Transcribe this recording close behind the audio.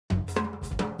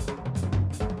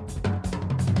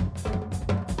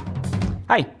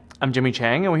Hi, I'm Jimmy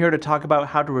Chang, and we're here to talk about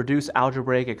how to reduce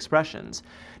algebraic expressions.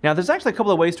 Now, there's actually a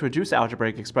couple of ways to reduce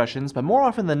algebraic expressions, but more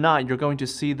often than not, you're going to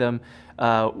see them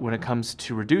when it comes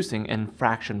to reducing in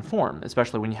fraction form,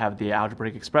 especially when you have the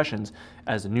algebraic expressions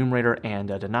as a numerator and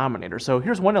a denominator. So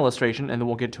here's one illustration, and then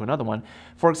we'll get to another one.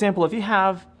 For example, if you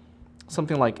have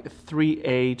something like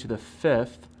 3a to the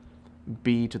fifth,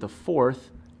 b to the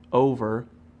fourth, over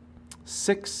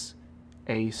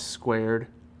 6a squared,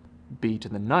 b to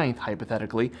the ninth,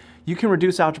 hypothetically, you can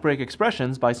reduce algebraic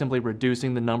expressions by simply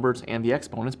reducing the numbers and the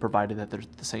exponents, provided that they're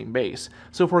the same base.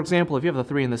 So for example, if you have the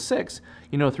 3 and the 6,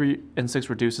 you know 3 and 6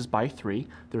 reduces by 3.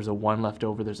 There's a 1 left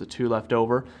over, there's a 2 left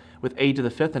over. With a to the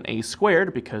fifth and a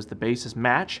squared, because the bases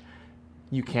match,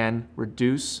 you can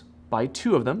reduce by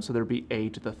 2 of them, so there'd be a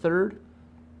to the third,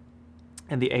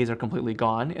 and the a's are completely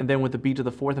gone. And then with the b to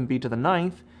the fourth and b to the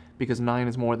ninth, because 9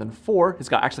 is more than 4, it's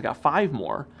actually got 5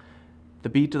 more. The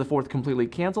b to the fourth completely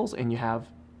cancels, and you have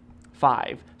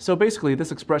 5. So basically,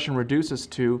 this expression reduces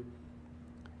to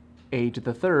a to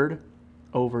the third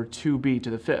over 2b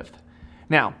to the fifth.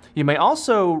 Now, you may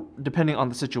also, depending on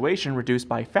the situation, reduce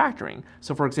by factoring.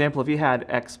 So for example, if you had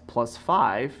x plus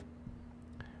 5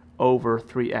 over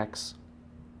 3x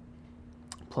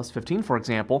plus 15, for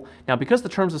example, now because the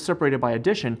terms are separated by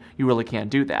addition, you really can't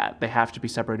do that. They have to be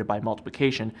separated by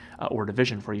multiplication or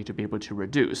division for you to be able to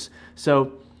reduce.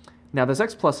 So now this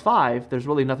x plus 5, there's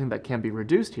really nothing that can be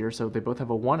reduced here, so they both have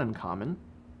a 1 in common.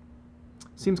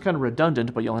 Seems kind of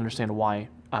redundant, but you'll understand why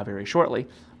very shortly,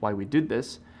 why we did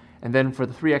this. And then for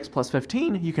the 3x plus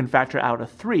 15, you can factor out a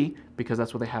 3, because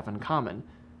that's what they have in common.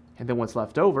 And then what's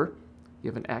left over, you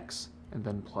have an x and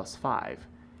then plus 5.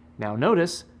 Now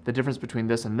notice, the difference between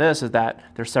this and this is that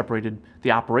they're separated,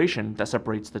 the operation that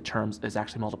separates the terms is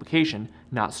actually multiplication,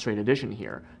 not straight addition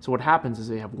here. So what happens is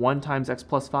they have 1 times x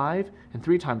plus 5 and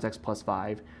 3 times x plus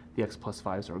 5. The x plus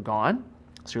 5s are gone,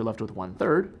 so you're left with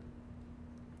 1/3.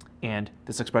 And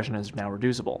this expression is now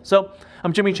reducible. So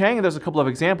I'm Jimmy Chang, and there's a couple of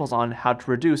examples on how to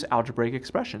reduce algebraic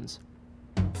expressions.